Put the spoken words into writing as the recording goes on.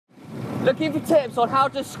Looking for tips on how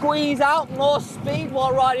to squeeze out more speed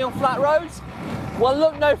while riding on flat roads? Well,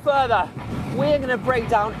 look no further. We're going to break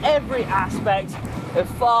down every aspect of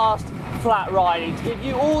fast, flat riding to give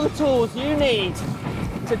you all the tools you need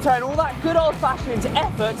to turn all that good old-fashioned into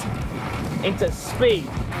effort into speed.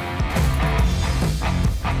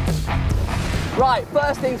 Right,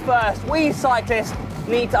 first things first, we cyclists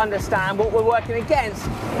need to understand what we're working against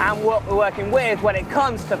and what we're working with when it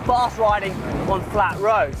comes to fast riding on flat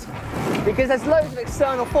roads. Because there's loads of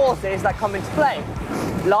external forces that come into play,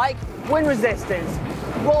 like wind resistance,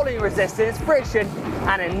 rolling resistance, friction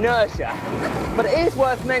and inertia. But it is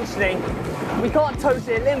worth mentioning, we can't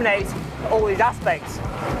totally eliminate all these aspects.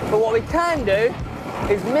 But what we can do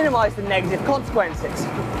is minimise the negative consequences.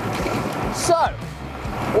 So,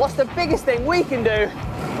 what's the biggest thing we can do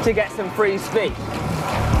to get some free speed?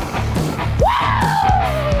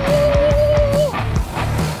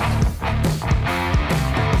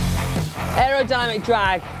 Aerodynamic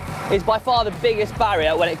drag is by far the biggest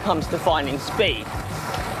barrier when it comes to finding speed.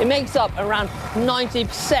 It makes up around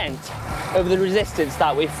 90% of the resistance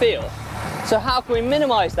that we feel. So how can we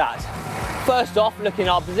minimise that? First off, look in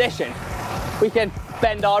our position. We can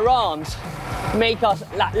bend our arms, make us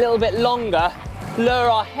that little bit longer, lower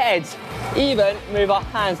our heads, even move our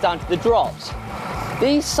hands down to the drops.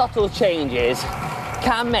 These subtle changes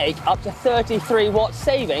can make up to 33 watts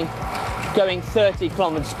saving going 30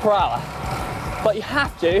 kilometers per hour. But you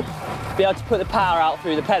have to be able to put the power out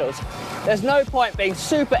through the pedals. There's no point being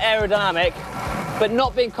super aerodynamic, but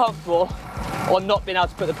not being comfortable or not being able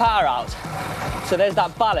to put the power out. So there's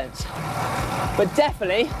that balance. But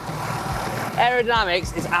definitely,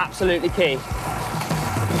 aerodynamics is absolutely key.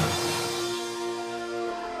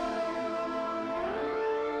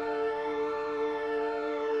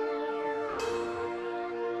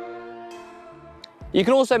 You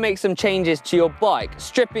can also make some changes to your bike,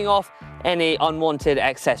 stripping off any unwanted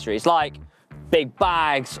accessories like big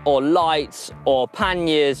bags or lights or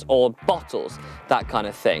panniers or bottles, that kind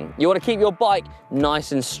of thing. You want to keep your bike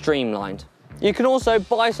nice and streamlined. You can also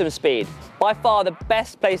buy some speed. By far the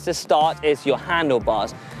best place to start is your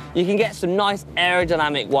handlebars. You can get some nice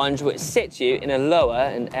aerodynamic ones which sit you in a lower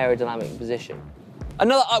and aerodynamic position.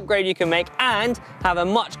 Another upgrade you can make and have a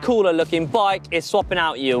much cooler looking bike is swapping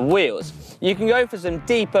out your wheels. You can go for some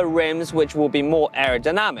deeper rims which will be more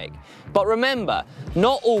aerodynamic. But remember,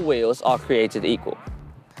 not all wheels are created equal.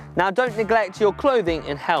 Now don't neglect your clothing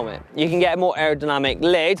and helmet. You can get a more aerodynamic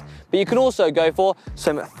lid, but you can also go for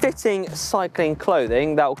some fitting cycling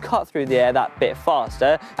clothing that will cut through the air that bit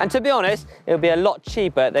faster. And to be honest, it'll be a lot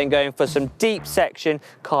cheaper than going for some deep section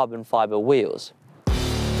carbon fiber wheels.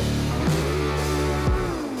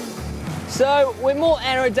 So we're more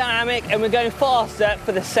aerodynamic and we're going faster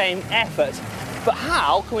for the same effort. But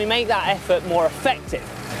how can we make that effort more effective?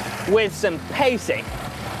 With some pacing.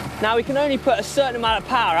 Now we can only put a certain amount of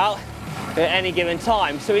power out at any given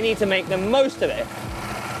time, so we need to make the most of it.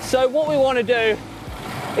 So what we want to do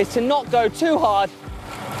is to not go too hard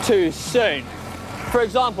too soon. For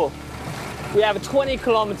example, we have a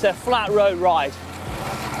 20-kilometer flat road ride.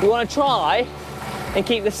 We want to try and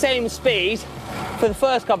keep the same speed for the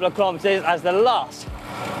first couple of kilometers as the last,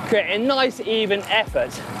 creating a nice even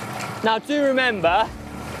effort. Now do remember,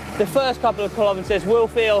 the first couple of kilometers will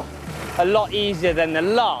feel a lot easier than the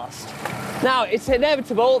last. Now it's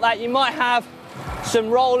inevitable that you might have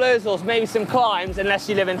some rollers or maybe some climbs unless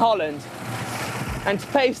you live in Holland. And to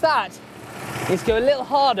pace that, you need to go a little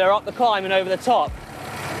harder up the climb and over the top.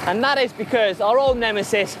 And that is because our old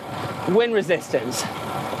nemesis, wind resistance.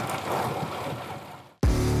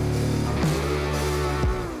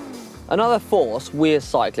 Another force we as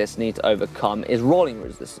cyclists need to overcome is rolling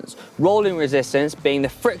resistance. Rolling resistance being the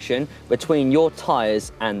friction between your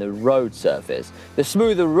tyres and the road surface. The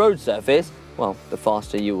smoother road surface, well, the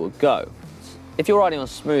faster you will go. If you're riding on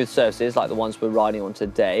smooth surfaces like the ones we're riding on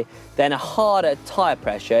today, then a harder tyre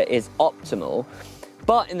pressure is optimal.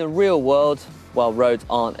 But in the real world, well, roads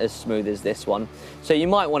aren't as smooth as this one. So you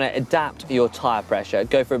might want to adapt your tyre pressure,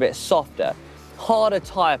 go for a bit softer. Harder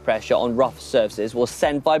tyre pressure on rough surfaces will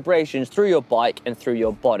send vibrations through your bike and through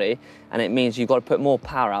your body, and it means you've got to put more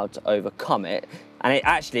power out to overcome it. And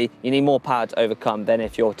actually, you need more power to overcome than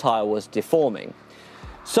if your tyre was deforming.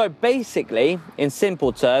 So basically, in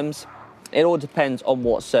simple terms, it all depends on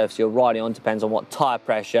what surface you're riding on, depends on what tyre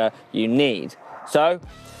pressure you need. So,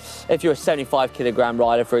 if you're a 75-kilogram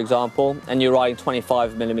rider, for example, and you're riding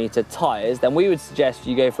 25mm tyres, then we would suggest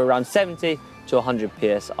you go for around 70 to 100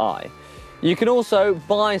 psi. You can also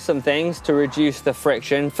buy some things to reduce the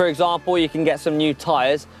friction. For example, you can get some new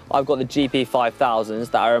tyres. I've got the GP 5000s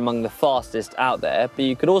that are among the fastest out there, but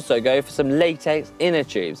you could also go for some latex inner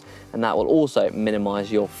tubes, and that will also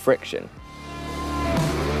minimise your friction.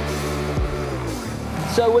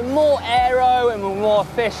 So we're more aero and we're more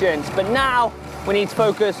efficient, but now we need to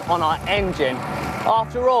focus on our engine.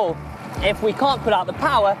 After all, if we can't put out the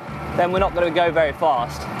power, then we're not going to go very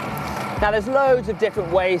fast. Now there's loads of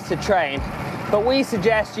different ways to train, but we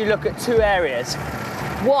suggest you look at two areas.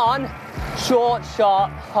 One, short,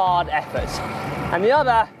 sharp, hard efforts, and the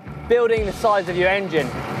other, building the size of your engine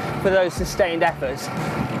for those sustained efforts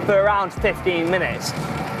for around 15 minutes.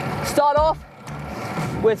 Start off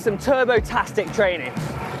with some turbotastic training.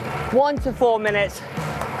 1 to 4 minutes,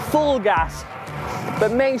 full gas,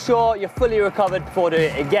 but make sure you're fully recovered before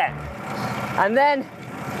doing it again. And then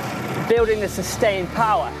building the sustained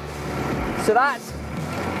power. So that's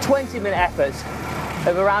 20-minute efforts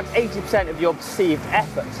of around 80% of your perceived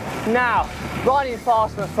effort. Now, riding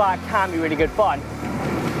fast on a flat can be really good fun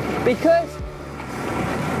because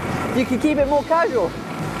you can keep it more casual.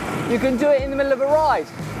 You can do it in the middle of a ride.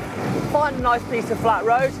 Find a nice piece of flat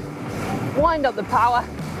road, wind up the power,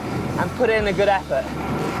 and put in a good effort.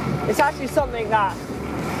 It's actually something that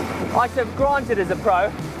I took granted as a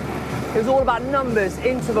pro. It was all about numbers,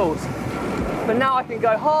 intervals. But now I can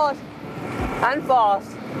go hard and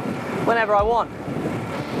fast whenever I want.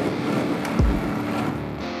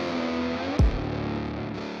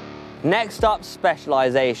 Next up,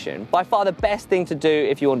 specialization. By far the best thing to do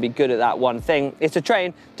if you want to be good at that one thing is to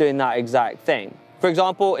train doing that exact thing. For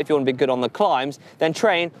example, if you want to be good on the climbs, then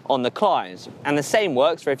train on the climbs. And the same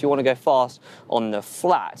works for if you want to go fast on the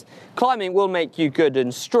flat. Climbing will make you good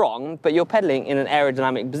and strong, but you're pedaling in an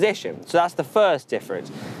aerodynamic position. So that's the first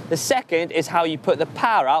difference. The second is how you put the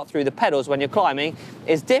power out through the pedals when you're climbing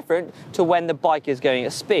is different to when the bike is going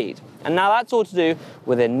at speed. And now that's all to do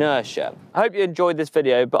with inertia. I hope you enjoyed this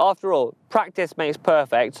video, but after all, practice makes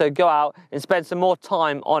perfect, so go out and spend some more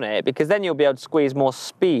time on it, because then you'll be able to squeeze more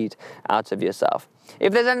speed out of yourself.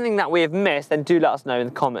 If there's anything that we have missed, then do let us know in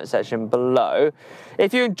the comment section below.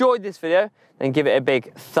 If you enjoyed this video, then give it a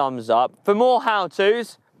big thumbs up. For more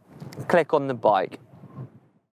how-tos, click on the bike.